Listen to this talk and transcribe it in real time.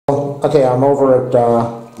Okay, I'm over at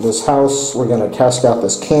this house. We're going to test out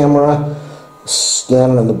this camera.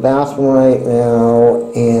 Standing in the bathroom right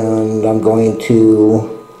now, and I'm going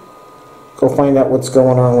to go find out what's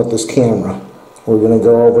going on with this camera. We're going to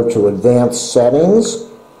go over to advanced settings,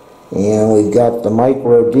 and we've got the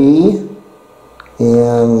micro D,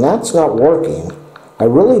 and that's not working. I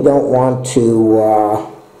really don't want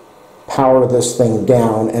to power this thing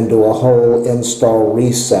down and do a whole install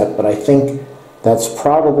reset, but I think that's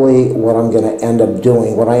probably what I'm going to end up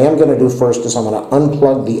doing. What I am going to do first is I'm going to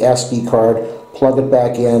unplug the SD card, plug it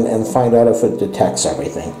back in, and find out if it detects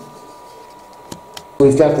everything.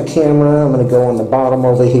 We've got the camera. I'm going to go on the bottom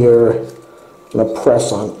over here. I'm going to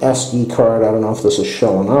press on SD card. I don't know if this is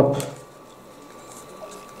showing up.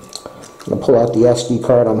 I'm going to pull out the SD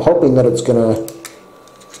card. I'm hoping that it's going to...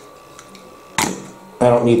 I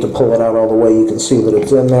don't need to pull it out all the way. You can see that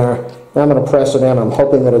it's in there. Now I'm going to press it in. I'm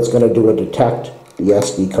hoping that it's going to do a detect the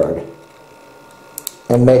SD card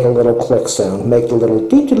and make a little click sound. Make the little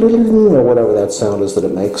or whatever that sound is that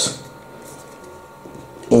it makes.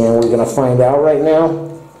 And we're going to find out right now.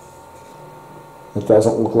 It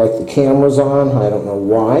doesn't look like the camera's on. I don't know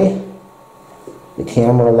why. The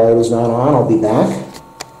camera light is not on. I'll be back.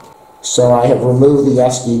 So I have removed the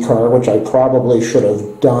SD card, which I probably should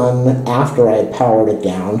have done after I had powered it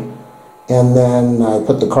down. And then I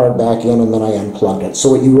put the card back in, and then I unplugged it.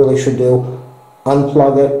 So what you really should do,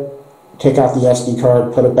 unplug it, take out the SD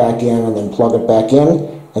card, put it back in, and then plug it back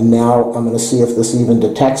in. And now I'm going to see if this even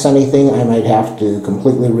detects anything. I might have to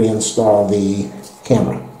completely reinstall the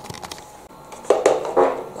camera.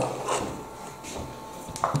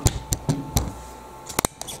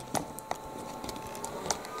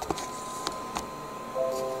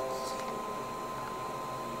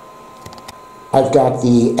 I've got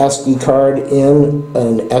the SD card in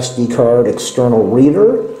an SD card external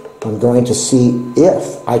reader. I'm going to see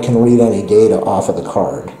if I can read any data off of the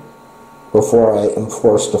card before I am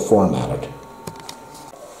forced to format it.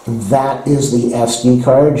 That is the SD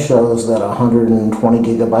card. Shows that 120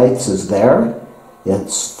 gigabytes is there.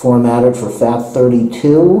 It's formatted for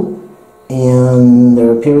FAT32, and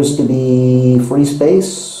there appears to be free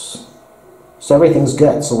space. So everything's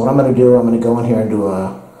good. So what I'm going to do, I'm going to go in here and do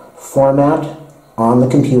a format on the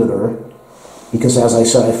computer, because as I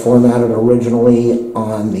said, I formatted originally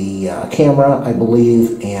on the camera, I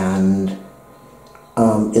believe, and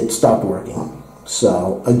it stopped working.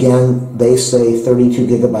 So again, they say 32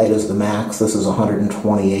 gigabyte is the max. This is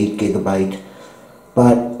 128 gigabyte.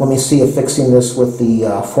 But let me see if fixing this with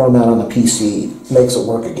the format on the PC makes it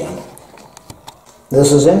work again.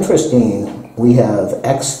 This is interesting. We have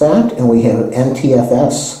exFAT and we have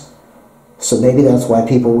NTFS. So maybe that's why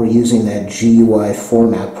people were using that GUI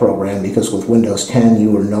format program, because with Windows 10 you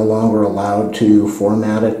were no longer allowed to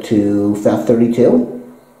format it to FAT32.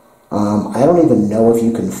 I don't even know if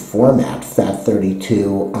you can format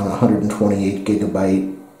FAT32 on a 128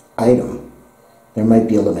 gigabyte item. There might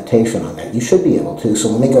be a limitation on that. You should be able to, so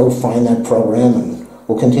let me go find that program and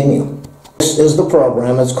we'll continue. This is the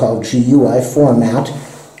program. It's called GUI format.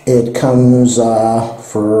 It comes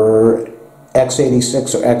for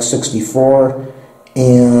x86 or x64,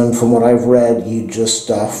 and from what I've read, you just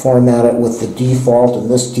format it with the default, and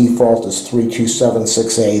this default is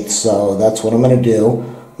 32768, so that's what I'm going to do.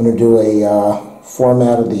 I'm going to do a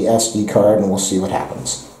format of the SD card, and we'll see what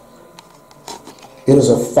happens. It is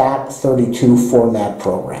a FAT32 format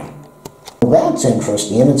program. Well, that's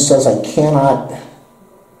interesting, and it says I cannot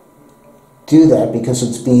do that because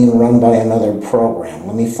it's being run by another program.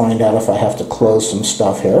 Let me find out if I have to close some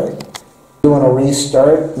stuff here. Doing a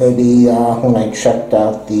restart, maybe when I checked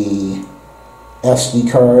out the SD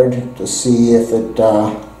card to see if it,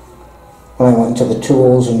 when I went into the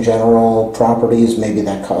tools and general properties, maybe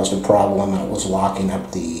that caused a problem and it was locking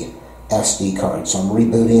up the SD card. So I'm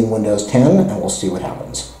rebooting Windows 10 and we'll see what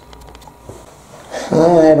happens.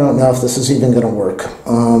 I don't know if this is even going to work.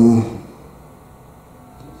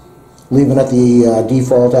 Leaving at the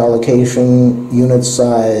default allocation, unit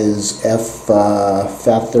size,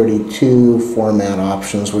 FAT32, format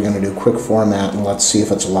options. We're going to do quick format, and let's see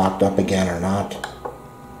if it's locked up again or not.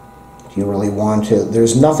 Do you really want to?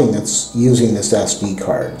 There's nothing that's using this SD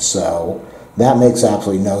card, so that makes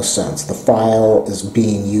absolutely no sense. The file is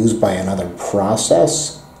being used by another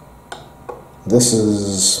process. This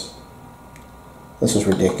is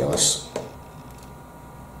ridiculous.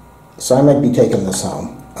 So I might be taking this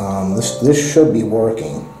home. This should be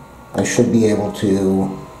working. I should be able to,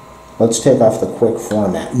 let's take off the quick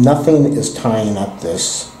format. Nothing is tying up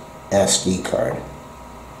this SD card.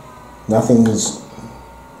 Nothing's,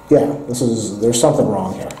 yeah, there's something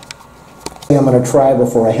wrong here. I'm going to try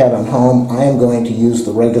before I head on home. I am going to use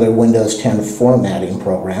the regular Windows 10 formatting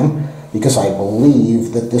program because I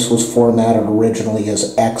believe that this was formatted originally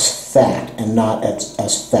as exFAT and not as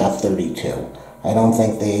FAT32. I don't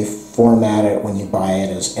think they format it when you buy it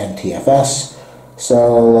as NTFS.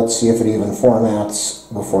 So let's see if it even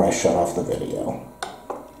formats before I shut off the video.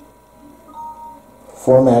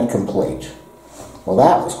 Format complete. Well,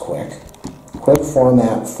 that was quick. Quick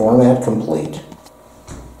format complete.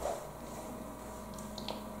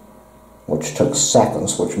 Which took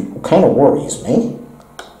seconds, which kind of worries me.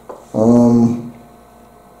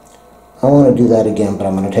 I want to do that again, but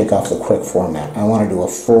I'm going to take off the quick format. I want to do a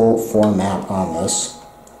full format on this.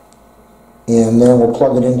 And then we'll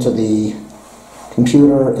plug it into the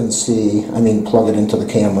computer and plug it into the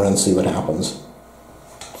camera and see what happens.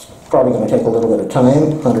 It's probably going to take a little bit of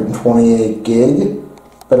time, 128 gig,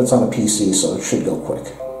 but it's on a PC, so it should go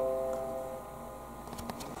quick.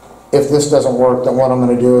 If this doesn't work, then what I'm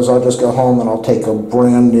going to do is I'll just go home and I'll take a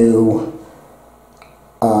brand new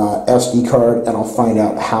SD card and I'll find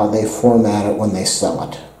out how they format it when they sell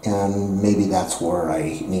it. And maybe that's where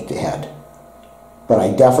I need to head. But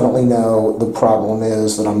I definitely know the problem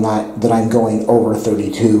is that I'm going over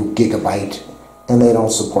 32 gigabyte and they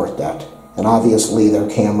don't support that. And obviously their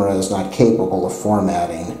camera is not capable of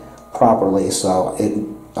formatting properly, so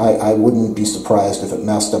I wouldn't be surprised if it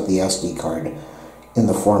messed up the SD card in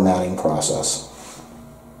the formatting process.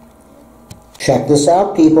 Check this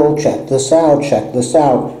out, people. Check this out. Check this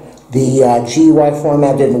out. The GUI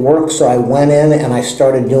format didn't work, so I went in and I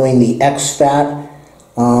started doing the exFAT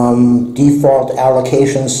default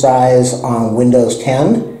allocation size on Windows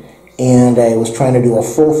 10. And I was trying to do a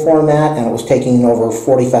full format, and it was taking over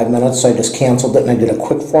 45 minutes, so I just canceled it and I did a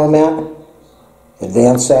quick format.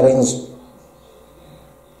 Advanced settings.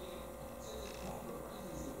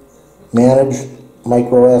 Manage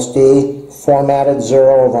micro SD, formatted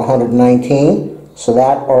 0 of 119, so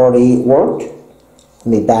that already worked. Let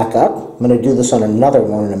me back up. I'm going to do this on another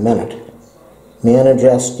one in a minute. Manage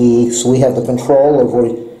SD, so we have the control over,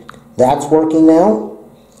 that's working now,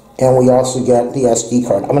 and we also get the SD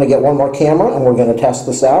card. I'm going to get one more camera and we're going to test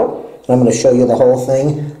this out, and I'm going to show you the whole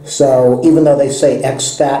thing. So even though they say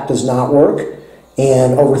exFAT does not work,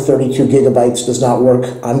 and over 32 gigabytes does not work,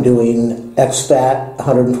 I'm doing exFAT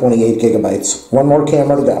 128 gigabytes. One more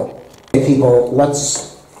camera to go. Okay, people,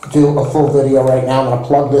 let's do a full video right now. I'm going to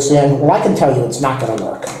plug this in. Well, I can tell you it's not going to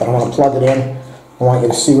work, but I want to plug it in. I want you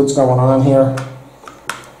to see what's going on here.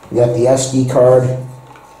 We got the SD card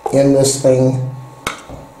in this thing.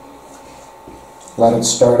 Let it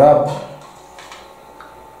start up.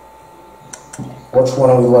 Which one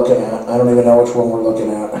are we looking at? I don't even know which one we're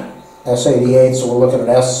looking at. S88, so we're looking at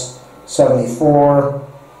S74.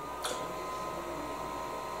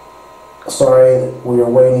 Sorry, we are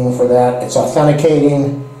waiting for that. It's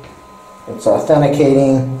authenticating. It's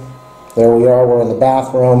authenticating. There we are, we're in the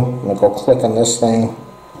bathroom. I'm going to go click on this thing.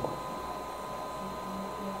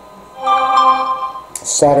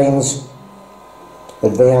 Settings,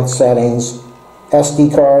 advanced settings, SD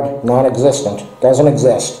card, non-existent, doesn't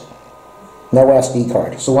exist. No SD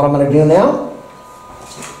card. So what I'm going to do now,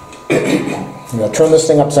 I'm going to turn this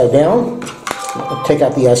thing upside down, take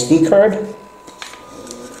out the SD card.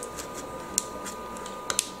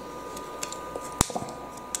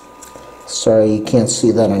 Sorry, you can't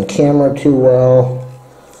see that on camera too well.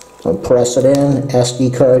 I'll press it in,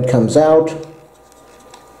 SD card comes out.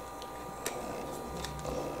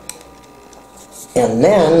 And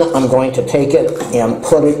then I'm going to take it and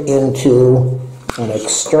put it into an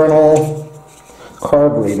external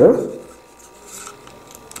card reader.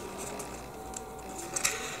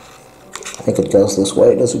 I think it goes this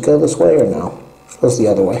way. Does it go this way or no? It goes the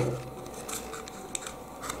other way.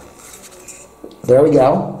 There we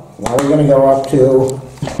go. Now we're going to go up to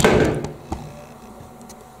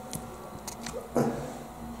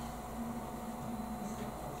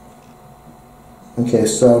okay,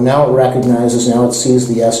 so now it recognizes, now it sees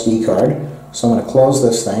the SD card. So I'm going to close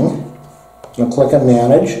this thing. I'm going to click on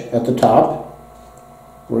Manage at the top.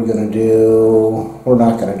 We're not going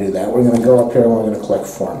to do that. We're going to go up here and we're going to click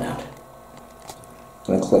Format. I'm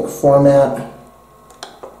going to click Format.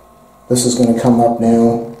 This is going to come up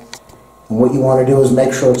now. And what you want to do is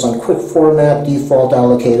make sure it's on quick format, default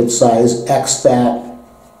allocated size, exFAT.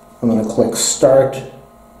 I'm going to click Start.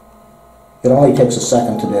 It only takes a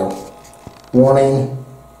second to do. Warning,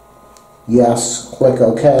 yes, click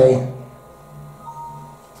OK.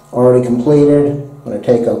 Already completed. I'm going to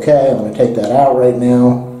take OK. I'm going to take that out right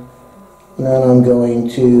now. And then I'm going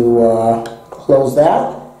to close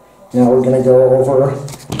that. Now we're going to go over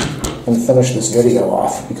and finish this video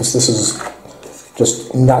off because this is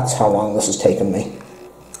Just nuts how long this has taken me.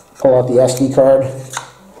 Pull out the SD card.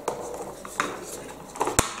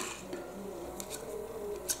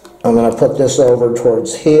 I'm going to put this over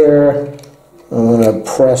towards here. I'm going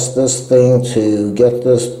to press this thing to get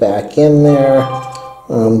this back in there.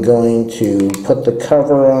 I'm going to put the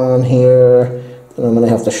cover on here. And I'm going to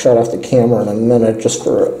have to shut off the camera in a minute just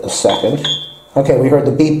for a second. Okay, we heard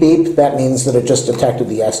the beep beep. That means that it just detected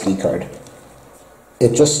the SD card.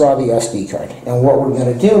 It just saw the SD card. And what we're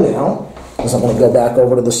going to do now is I'm going to go back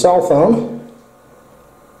over to the cell phone.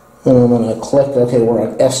 And I'm going to click, okay, we're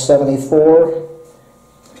on S74.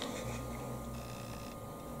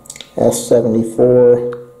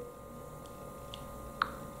 S74.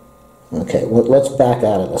 Okay, well, let's back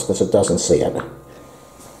out of this because it doesn't see it.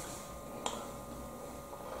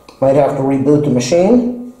 Might have to reboot the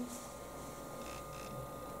machine.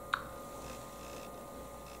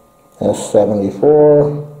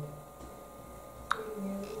 S74.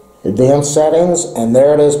 Advanced settings, and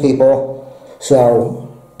there it is, people.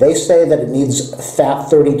 So they say that it needs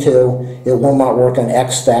FAT32. It will not work on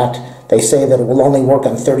exFAT. They say that it will only work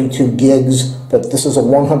on 32 gigs, but this is a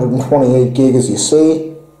 128 gig, as you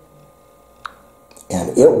see,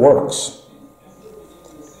 and it works.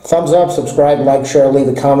 Thumbs up, subscribe, like, share, leave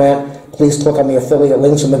a comment. Please click on the affiliate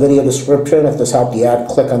links in the video description. If this helped you out,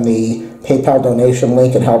 click on the PayPal donation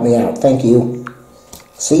link and help me out. Thank you.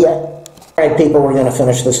 See ya. All right, people, we're going to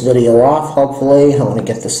finish this video off, hopefully. I want to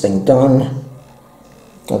get this thing done.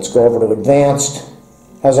 Let's go over to advanced.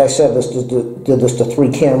 As I said, did this to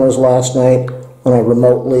 3 cameras last night. When I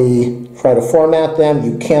remotely try to format them,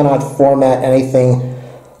 you cannot format anything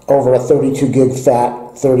over a 32 gig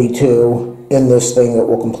FAT32 in this thing. That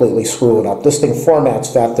will completely screw it up. This thing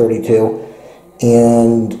formats FAT32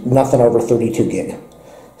 and nothing over 32 gig.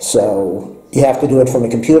 So you have to do it from a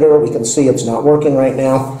computer. We can see it's not working right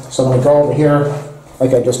now. So I'm going to go over here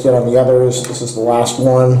like I just did on the others. This is the last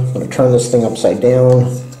one. I'm going to turn this thing upside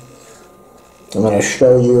down. I'm going to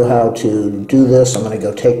show you how to do this. I'm going to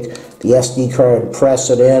go take the SD card, press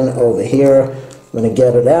it in over here. I'm going to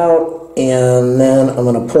get it out, and then I'm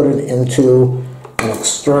going to put it into an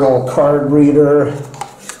external card reader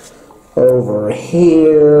over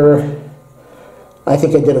here. I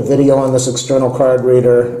think I did a video on this external card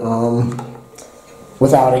reader.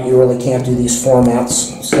 Without it, you really can't do these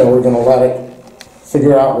formats. So we're going to let it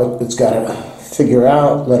figure out what it's got to figure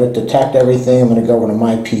out, let it detect everything. I'm going to go over to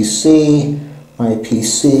my PC. My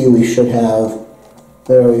PC, we should have,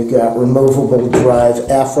 there we've got removable drive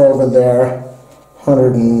F over there,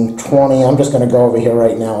 120. I'm just going to go over here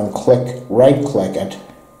right now and right click it,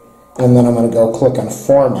 and then I'm going to go click on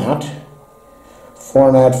format,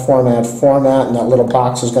 and that little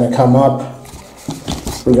box is going to come up.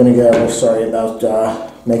 We're going to go, sorry about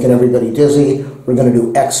making everybody dizzy, we're going to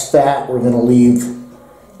do exFAT, we're going to leave.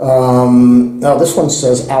 Now this one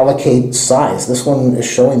says allocate size. This one is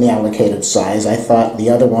showing the allocated size. I thought the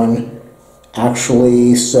other one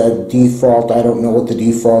actually said default. I don't know what the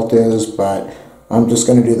default is, but I'm just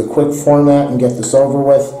going to do the quick format and get this over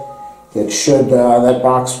with. It should, that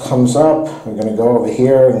box comes up. I'm going to go over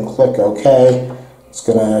here and click OK. It's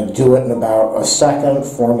going to do it in about a second.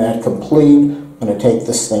 Format complete. I'm going to take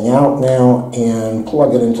this thing out now and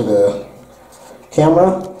plug it into the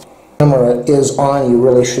camera. Camera is on. You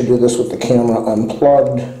really should do this with the camera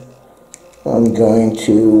unplugged. I'm going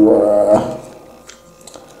to,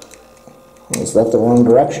 is that the wrong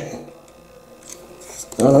direction?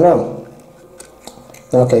 I don't know.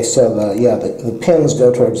 Okay, so the pins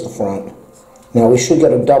go towards the front. Now we should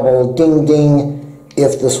get a double ding ding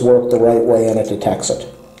if this worked the right way and it detects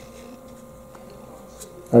it.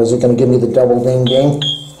 Or is it going to give me the double ding ding?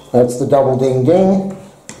 That's the double ding ding.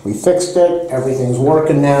 We fixed it. Everything's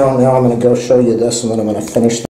working now. Now I'm going to go show you this, and then I'm going to finish